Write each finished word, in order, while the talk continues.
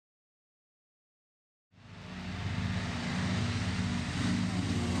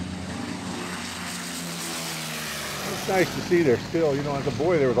nice to see there still. You know, as a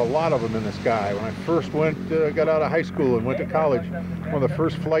boy, there was a lot of them in the sky. When I first got out of high school and went to college, one of the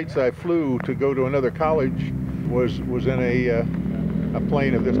first flights I flew to go to another college was in a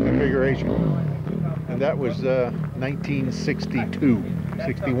plane of this configuration. And that was 1962,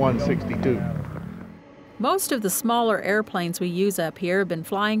 61, 62. Most of the smaller airplanes we use up here have been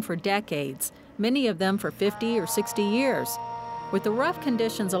flying for decades, many of them for 50 or 60 years. With the rough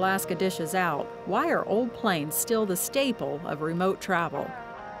conditions Alaska dishes out, why are old planes still the staple of remote travel?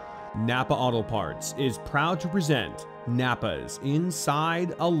 Napa Auto Parts is proud to present Napa's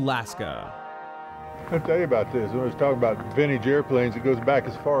Inside Alaska. I'll tell you about this. When I was talking about vintage airplanes, it goes back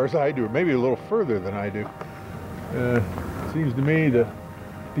as far as I do, or maybe a little further than I do. It seems to me the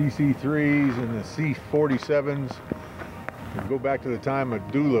DC-3s and the C-47s go back to the time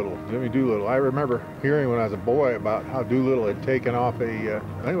of Doolittle, Jimmy Doolittle. I remember hearing when I was a boy about how Doolittle had taken off I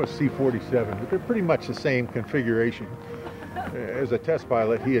think it was C-47, but they're pretty much the same configuration. As a test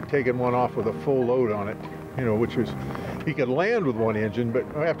pilot, he had taken one off with a full load on it, you know, which was, he could land with one engine, but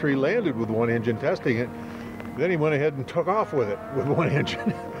after he landed with one engine testing it, then he went ahead and took off with it with one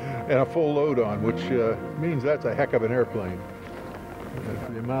engine and a full load on, which means that's a heck of an airplane.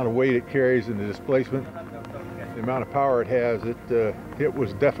 The amount of weight it carries and the displacement, the amount of power it has, it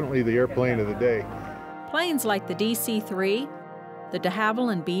was definitely the airplane of the day. Planes like the DC-3, the de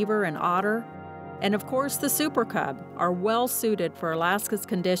Havilland Beaver and Otter, and of course the Super Cub are well suited for Alaska's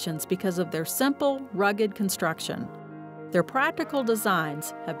conditions because of their simple, rugged construction. Their practical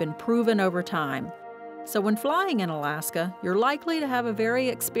designs have been proven over time. So when flying in Alaska, you're likely to have a very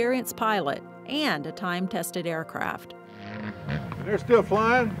experienced pilot and a time-tested aircraft. They're still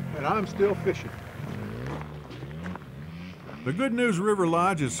flying, and I'm still fishing. The Good News River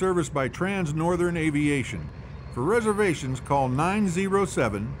Lodge is serviced by Trans-Northern Aviation. For reservations, call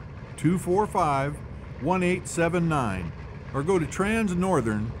 907-245-1879 or go to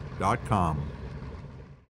transnorthern.com.